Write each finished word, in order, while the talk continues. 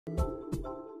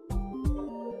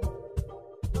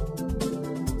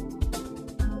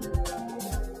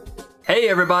Hey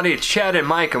everybody, it's Chad and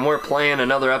Mike, and we're playing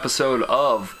another episode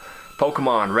of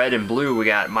Pokemon Red and Blue. We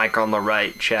got Mike on the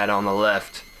right, Chad on the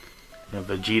left. You have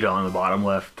Vegeta on the bottom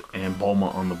left, and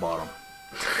Bulma on the bottom.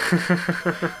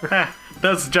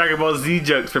 That's Dragon Ball Z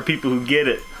jokes for people who get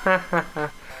it.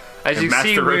 As you Master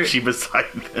see, Roshi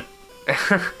beside them.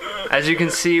 as you can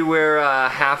see, we're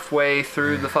halfway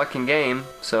through the fucking game,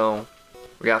 so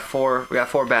we got four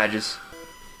badges.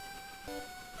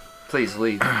 Please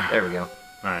leave. There we go.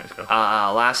 Alright, let's go.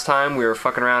 Last time we were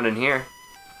fucking around in here.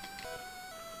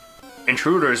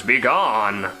 Intruders be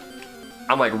gone!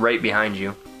 I'm like right behind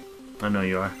you. I know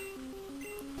you are.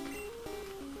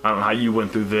 I don't know how you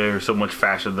went through there so much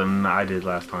faster than I did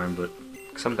last time, but...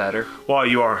 'Cause I'm better. Well,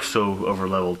 you are so over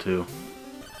leveled too.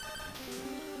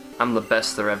 I'm the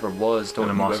best there ever was. Don't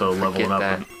And I'm you also ever forget leveling up,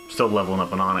 that. still leveling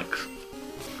up on Onyx.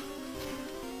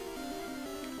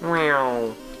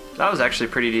 Meow. That was actually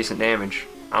pretty decent damage.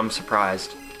 I'm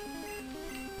surprised.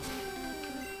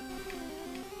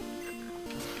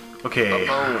 Okay.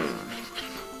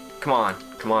 Come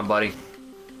on, buddy.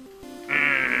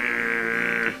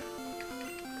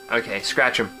 Okay,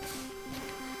 scratch him.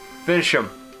 Finish him.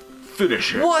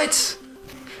 Finish it. What?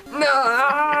 No!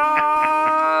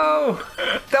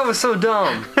 That was so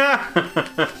dumb.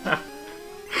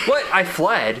 What? I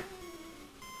fled.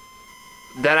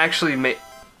 That actually made...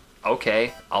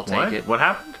 Okay, I'll take it. What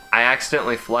happened? I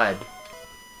accidentally fled.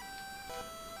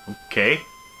 Okay.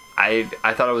 I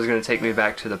thought it was going to take me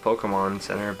back to the Pokemon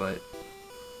Center, but...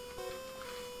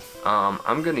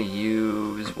 I'm going to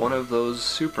use one of those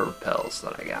super repels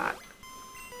that I got.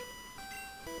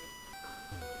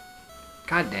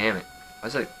 God damn it.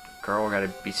 Why's that girl got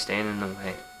to be standing in the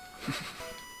way?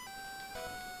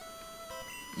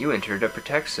 You entered a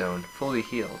Protect Zone, fully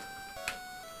healed.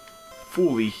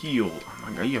 Fully healed. Oh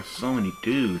my god, you have so many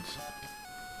dudes.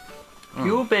 Oh.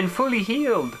 You've been fully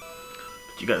healed.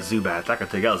 But you got Zubats. I can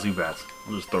take out Zubats.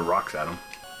 I'll just throw rocks at them.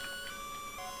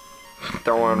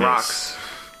 Throwing Miss. rocks.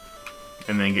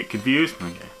 And then get confused?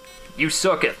 Okay. You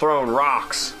suck at throwing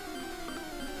rocks.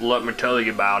 Let me tell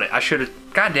you about it. I should have...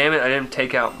 God damn it, I didn't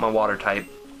take out my water type.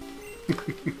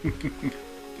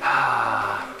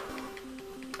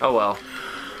 Oh well.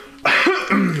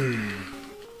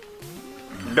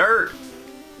 Dirt.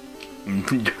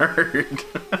 Dirt.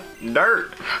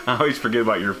 Dirt. I always forget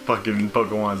about your fucking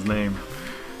Pokemon's name.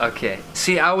 Okay.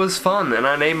 See, I was fun and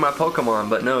I named my Pokemon,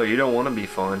 but no, you don't want to be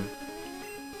fun.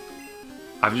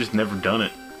 I've just never done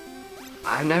it.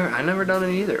 I've never done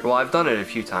it either. Well, I've done it a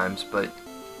few times, but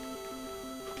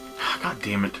God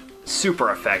damn it.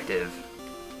 super effective.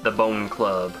 The Bone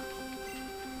Club.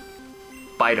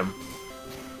 Bite 'em.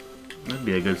 That'd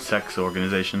be a good sex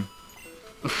organization.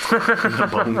 The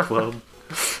Bone Club.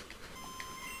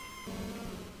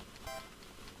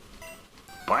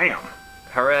 Bam!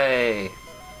 Hooray!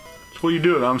 So what are you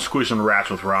doing? I'm squishing rats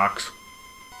with rocks.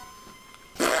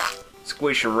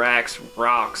 Squishing rocks.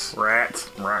 Rats.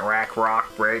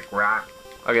 Rock.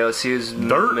 Okay, let's see who's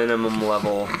Dirt. minimum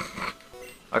level.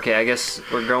 Okay, I guess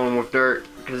we're going with Dirt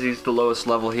because he's the lowest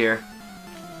level here.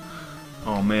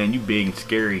 Oh man, you big and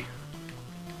scary.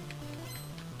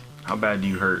 How bad do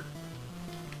you hurt?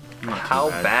 Not too How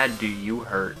bad do you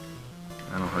hurt?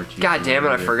 I don't hurt you. God damn it,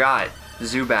 I forgot.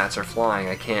 Zubats are flying.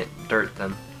 I can't dirt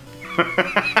them.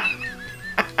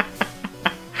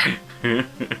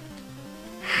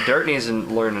 Dirt needs to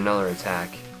learn another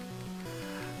attack.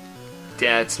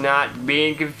 That's not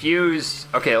being confused.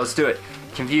 Okay, let's do it.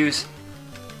 Confuse.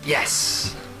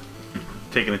 Yes.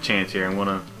 Taking a chance here. I'm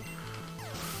gonna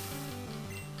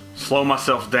slow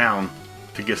myself down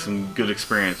to get some good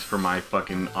experience for my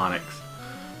fucking Onyx.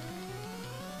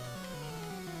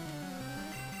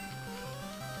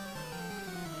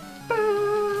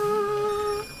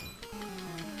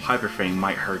 Hyper Fang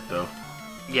might hurt though.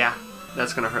 Yeah,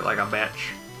 that's gonna hurt like a bitch.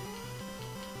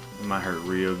 It might hurt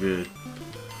real good.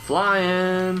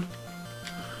 Flying.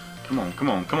 Come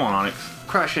on, Onyx.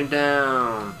 Crushing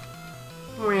down.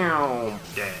 Meow.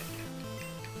 Dead.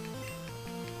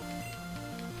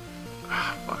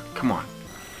 Ah, fuck. Come on.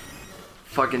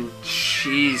 Fucking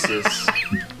Jesus.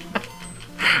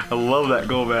 I love that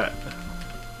Golbat.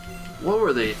 What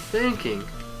were they thinking?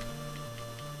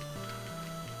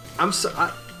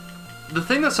 The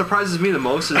thing that surprises me the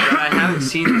most is that I haven't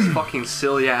seen this fucking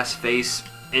silly ass face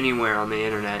anywhere on the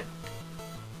internet.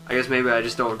 I guess maybe I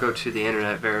just don't go to the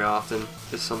internet very often,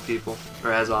 as some people,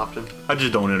 or as often. I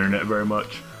just don't internet very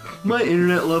much. My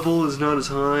internet level is not as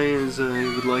high as I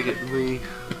would like it to be.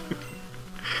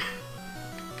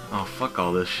 Oh, fuck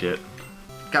all this shit.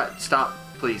 Stop,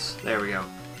 please. There we go.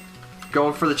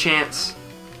 Going for the chance.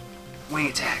 Wing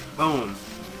attack. Boom.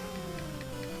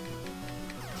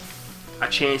 I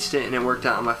chanced it and it worked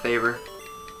out in my favor.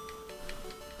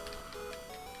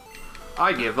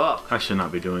 I give up. I should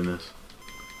not be doing this.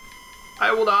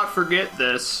 I will not forget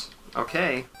this.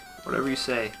 Okay, whatever you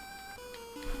say.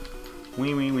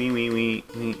 Wee.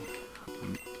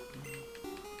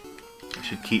 I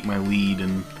should keep my lead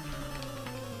and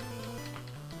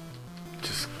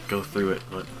just go through it,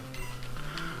 but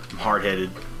I'm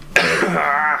hard-headed.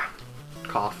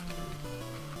 Cough.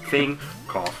 Thing.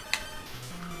 Cough.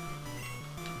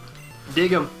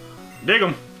 Dig 'em. Dig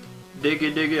 'em. Dig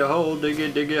it, hole, dig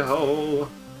it, hole.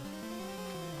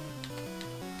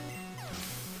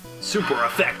 Super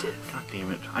effective. God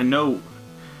damn it. I know.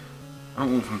 I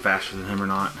don't know if I'm faster than him or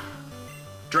not.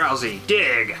 Drowsy,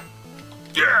 dig.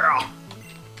 Yeah!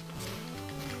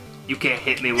 You can't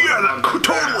hit me with Yeah, that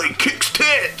totally kicks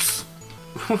tits!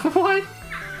 What?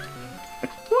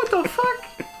 What the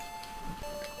fuck?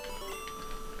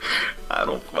 I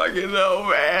don't fucking know,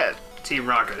 man. Team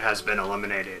Rocket has been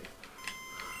eliminated.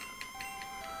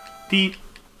 Teet.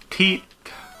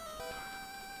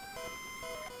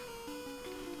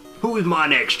 Who is my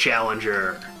next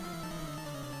challenger?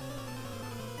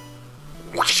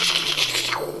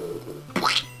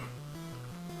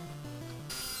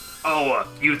 Oh,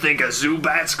 you think a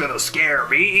Zubat's gonna scare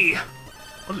me?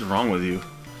 What is wrong with you?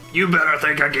 You better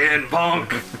think again,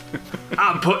 punk.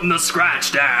 I'm putting the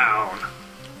scratch down.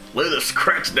 Lay the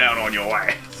scratch down on your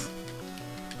ass.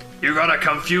 You're gonna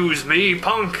confuse me,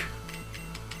 punk.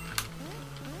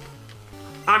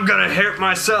 I'm gonna hurt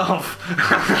myself.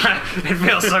 It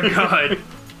feels so good.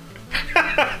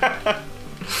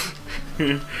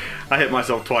 I hit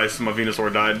myself twice and my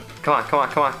Venusaur died. Come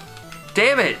on.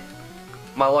 Damn it!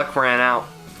 My luck ran out.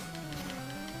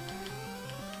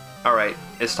 Alright,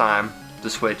 it's time to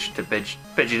switch to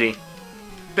Pidgeotty.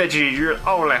 Pidgeotty, you're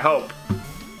our only hope.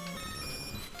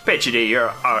 Pidgeotty, you're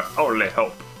our only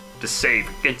hope to save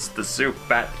against the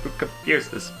Zubat who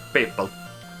confuses people.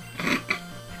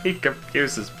 He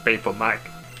confuses people, Mike.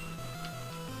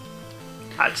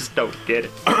 I just don't get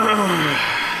it.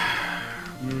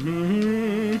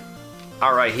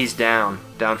 Alright, he's down.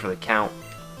 Down for the count.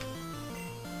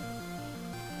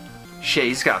 Shit,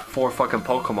 he's got 4 fucking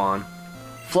Pokemon.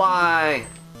 Fly!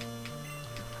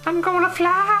 I'm gonna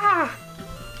fly!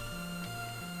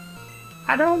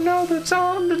 I don't know the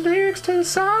song, the lyrics to the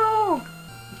song!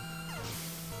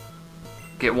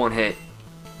 Get one hit.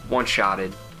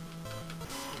 One-shotted.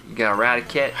 You got a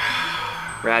Raticate?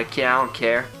 Raticate, I don't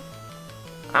care.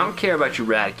 I don't care about you,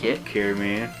 Raticate. Care,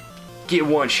 man. Get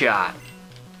one shot.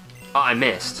 Oh, I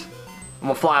missed. I'm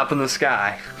gonna fly up in the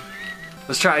sky.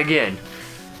 Let's try again.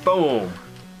 Boom.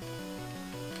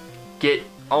 Get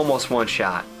almost one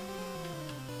shot.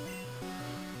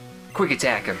 Quick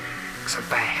attack him. So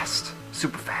fast.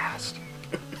 Super fast.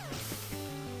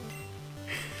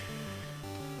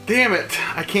 Damn it!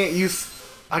 I can't use.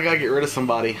 I gotta get rid of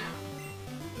somebody.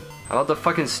 How about the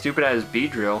fucking stupid ass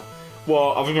Beedrill?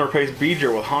 Well, I was gonna replace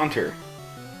Beedrill with Haunter.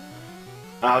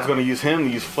 I was gonna use him to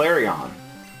use Flareon.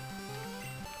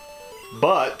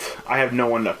 But I have no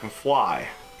one that can fly.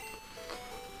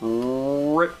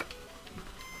 Rip.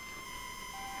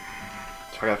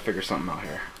 So I gotta figure something out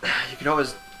here. You can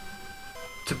always...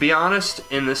 To be honest,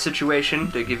 in this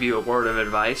situation, to give you a word of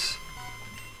advice,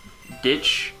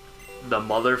 ditch the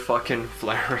motherfucking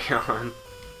Flareon.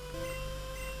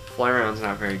 Flareon's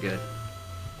not very good.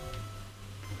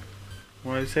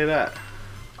 Why did you say that?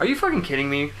 Are you fucking kidding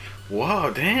me?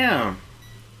 Whoa, damn.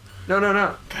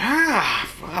 No. Ah,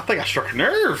 I think I struck a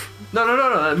nerve. No.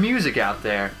 That music out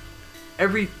there.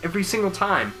 Every single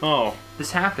time Oh,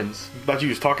 this happens. I thought you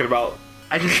was talking about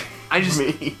I just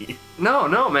me. No,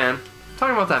 man. I'm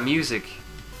talking about that music.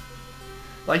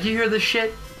 Like, you hear this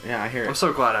shit? Yeah, I hear I'm it.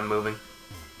 so glad I'm moving.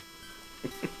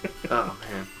 Oh,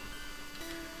 man.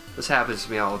 This happens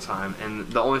to me all the time, and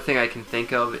the only thing I can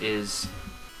think of is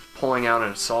pulling out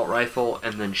an assault rifle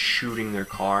and then shooting their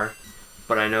car.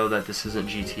 But I know that this isn't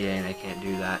GTA and I can't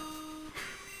do that.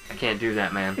 I can't do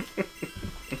that, man.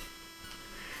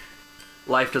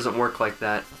 Life doesn't work like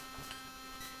that.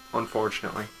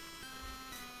 Unfortunately.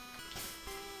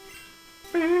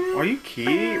 Are you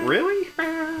kidding? Really?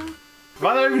 Have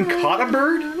I not even caught a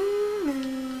bird?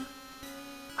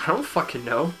 I don't fucking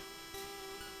know.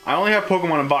 I only have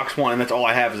Pokemon in box 1, and that's all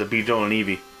I have is a Beedrill and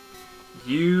Eevee.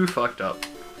 You fucked up.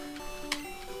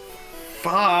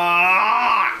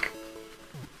 Fuck!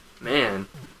 Man.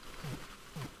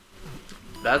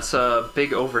 That's a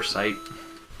big oversight.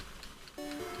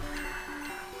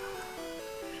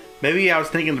 Maybe I was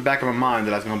thinking in the back of my mind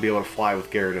that I was going to be able to fly with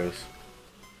Gyarados.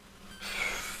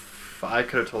 I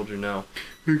could have told you no.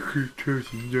 I could have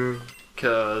told you no.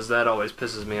 Because that always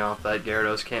pisses me off that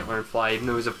Gyarados can't learn Fly even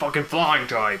though he's a fucking flying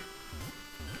type.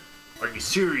 Are you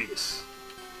serious?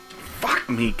 Fuck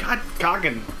me. God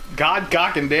cocking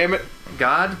damn it.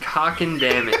 God cocking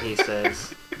damn it, he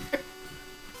says.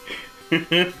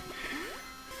 Yep,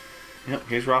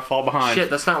 here's where I fall behind. Shit,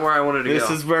 that's not where I wanted to go.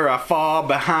 This is where I fall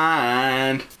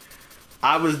behind.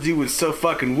 I was doing so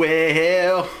fucking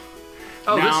well.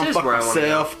 Oh, now this is where I want to go.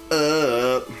 myself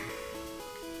up.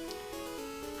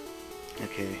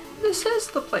 Okay. This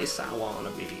is the place I want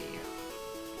to be.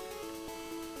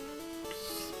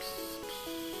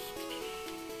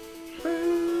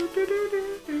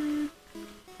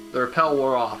 The repel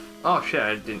wore off. Oh shit,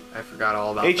 I forgot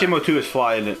all about that. HMO2 is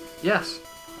fly, isn't it? Yes.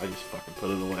 I just fucking put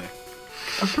it away.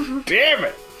 Damn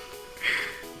it!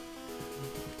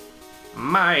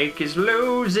 Mike is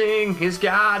losing his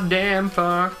goddamn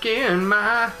fucking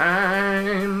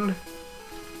mind.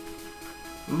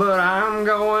 But I'm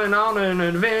going on an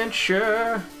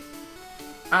adventure.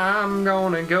 I'm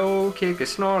gonna go kick a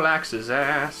Snorlax's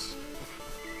ass.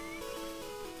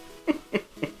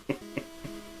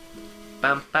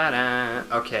 Bum, ba-da.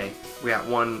 Okay, we got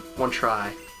one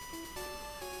try.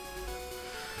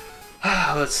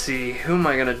 Let's see, who am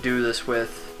I gonna do this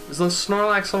with? Is the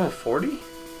Snorlax level 40?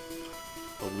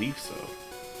 Believe so.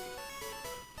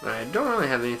 I don't really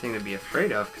have anything to be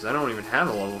afraid of because I don't even have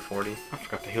a level 40. I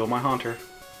forgot to heal my hunter.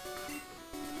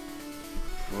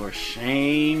 For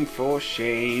shame, for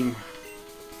shame.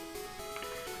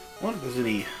 I wonder if there's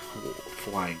any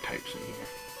flying types in here.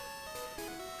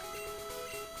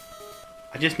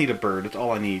 I just need a bird. That's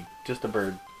all I need. Just a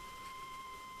bird.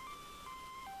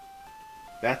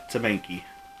 That's a Mankey.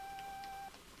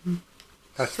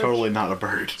 That's totally not a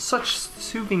bird. Such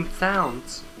soothing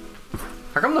sounds.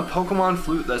 How come the Pokemon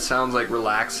flute that sounds like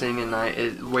relaxing and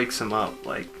it wakes him up?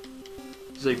 Like,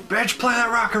 he's like, bitch, play that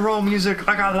rock and roll music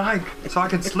like I like, so I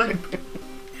can sleep.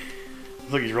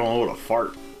 Looks like he's rolling with a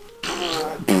fart.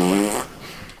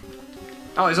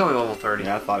 Oh, he's only level 30.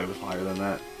 Yeah, I thought it was higher than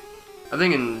that. I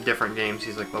think in different games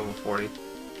he's like level 40.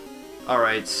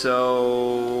 Alright,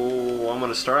 so I'm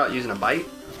gonna start out using a bite.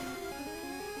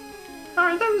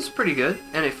 Alright, that was pretty good.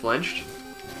 And it flinched.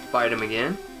 Bite him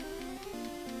again.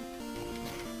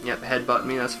 Yep, headbutt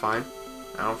me, that's fine.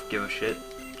 I don't give a shit.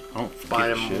 I don't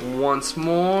Bite him once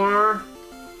more.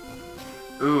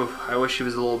 Ooh, I wish he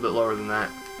was a little bit lower than that.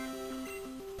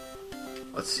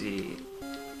 Let's see.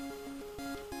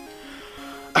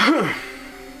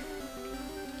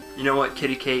 You know what,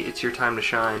 Kitty Kate? It's your time to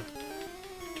shine.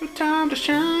 It's your time to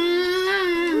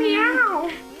shine.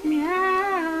 Meow.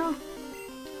 Meow.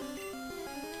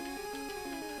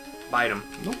 Bite him.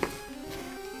 Nope.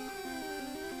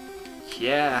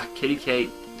 Yeah, Kitty Kate,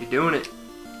 you're doing it.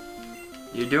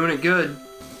 You're doing it good.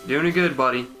 Doing it good,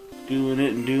 buddy. Doing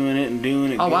it and doing it and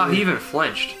doing it. Oh good. wow, he even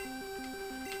flinched.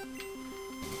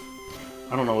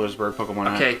 I don't know where this bird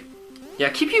Pokemon Okay. Yeah,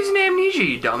 keep using amnesia,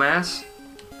 you dumbass.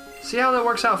 See how that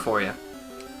works out for you.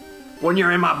 When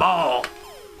you're in my ball.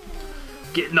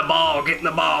 Get in the ball, get in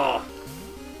the ball.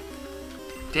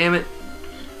 Damn it.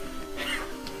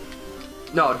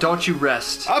 No, don't you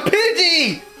rest. A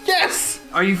Pidgey! Yes!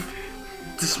 Are you...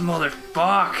 This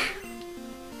motherfucker.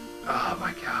 Oh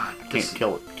my god. Can't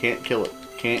kill it. Can't kill it.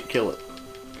 Can't kill it.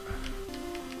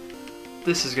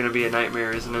 This is gonna be a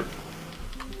nightmare, isn't it?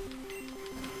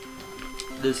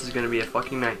 This is gonna be a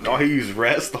fucking nightmare. Oh, he used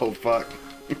rest? Oh, fuck.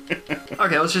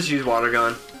 Okay, let's just use Water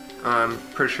Gun. I'm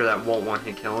pretty sure that won't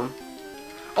one-hit kill him.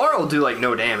 Or it'll do, like,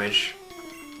 no damage.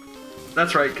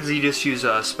 That's right, because he just used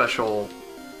a special...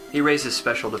 He raised his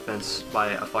special defense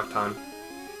by a fuck ton.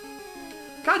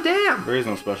 God damn! There is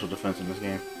no special defense in this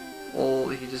game. Well,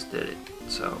 he just did it,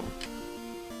 so...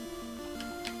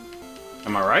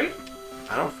 Am I right?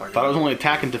 I don't fucking Thought I was only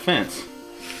attack and defense.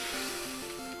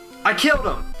 I killed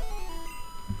him!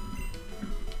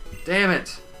 Damn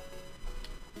it.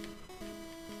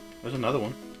 There's another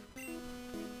one.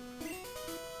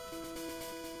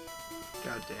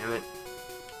 God damn it.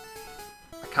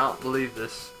 I can't believe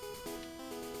this. I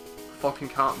fucking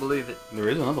can't believe it. There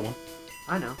is another one.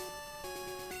 I know.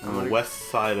 On the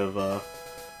west side of,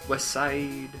 West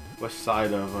side. West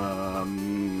side of,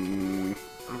 I'm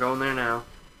going there now.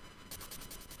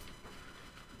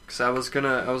 Cause I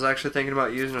was actually thinking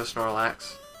about using a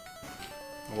Snorlax.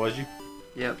 Was you?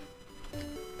 Yep.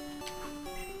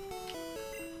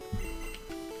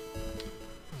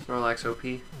 Snorlax OP.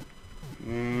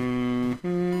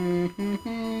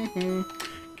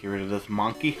 Get rid of this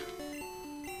monkey.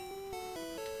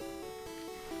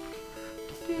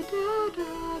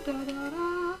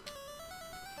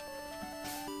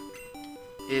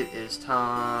 It is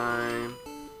time.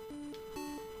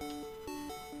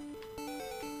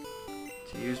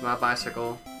 to use my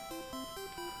bicycle.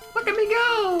 Look at me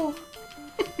go!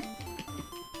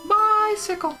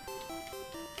 Bicycle.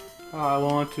 I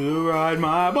want to ride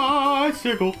my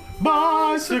bicycle,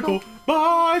 bicycle,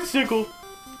 bicycle.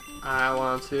 I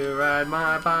want to ride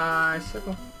my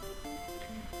bicycle.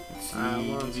 I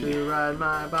want to ride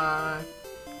my bike.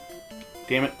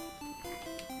 Damn it.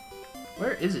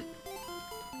 Where is it?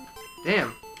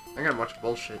 Damn. I got a bunch of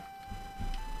bullshit.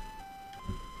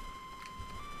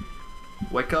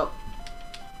 Wake up.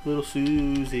 Little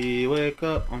Susie, wake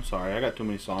up. I'm sorry, I got too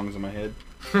many songs in my head.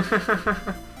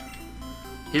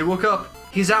 He woke up.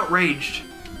 He's outraged.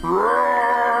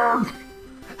 Oh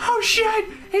shit!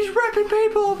 He's ripping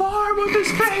people apart with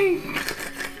his cane!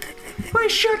 We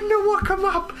shouldn't have woke him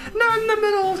up! Not in the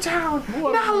middle of town!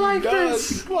 Not like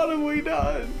this! What have we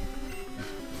done?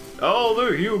 Oh,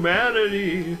 the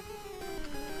humanity!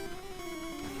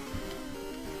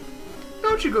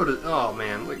 Don't you go to... Oh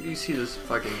man, look, you see this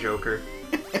fucking Joker.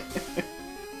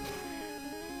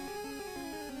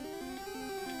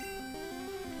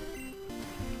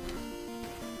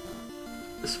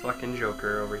 This fucking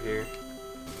Joker over here.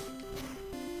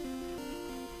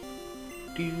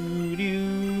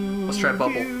 Let's try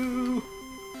Bubble.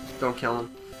 Don't kill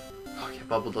him. Okay,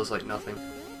 Bubble does like nothing.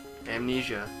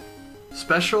 Amnesia.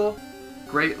 Special,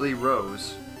 greatly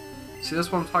rose. See,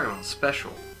 that's what I'm talking about.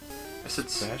 Special. I said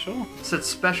special. I said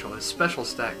special. His special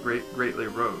stat greatly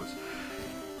rose.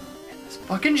 And this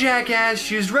fucking jackass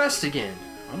used rest again.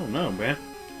 I don't know, man.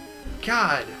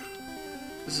 God,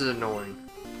 this is annoying.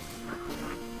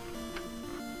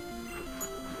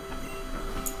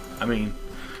 I mean,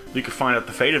 you can find out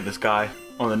the fate of this guy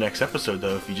on the next episode,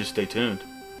 though, if you just stay tuned.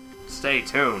 Stay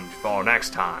tuned for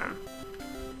next time.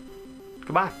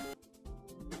 Goodbye.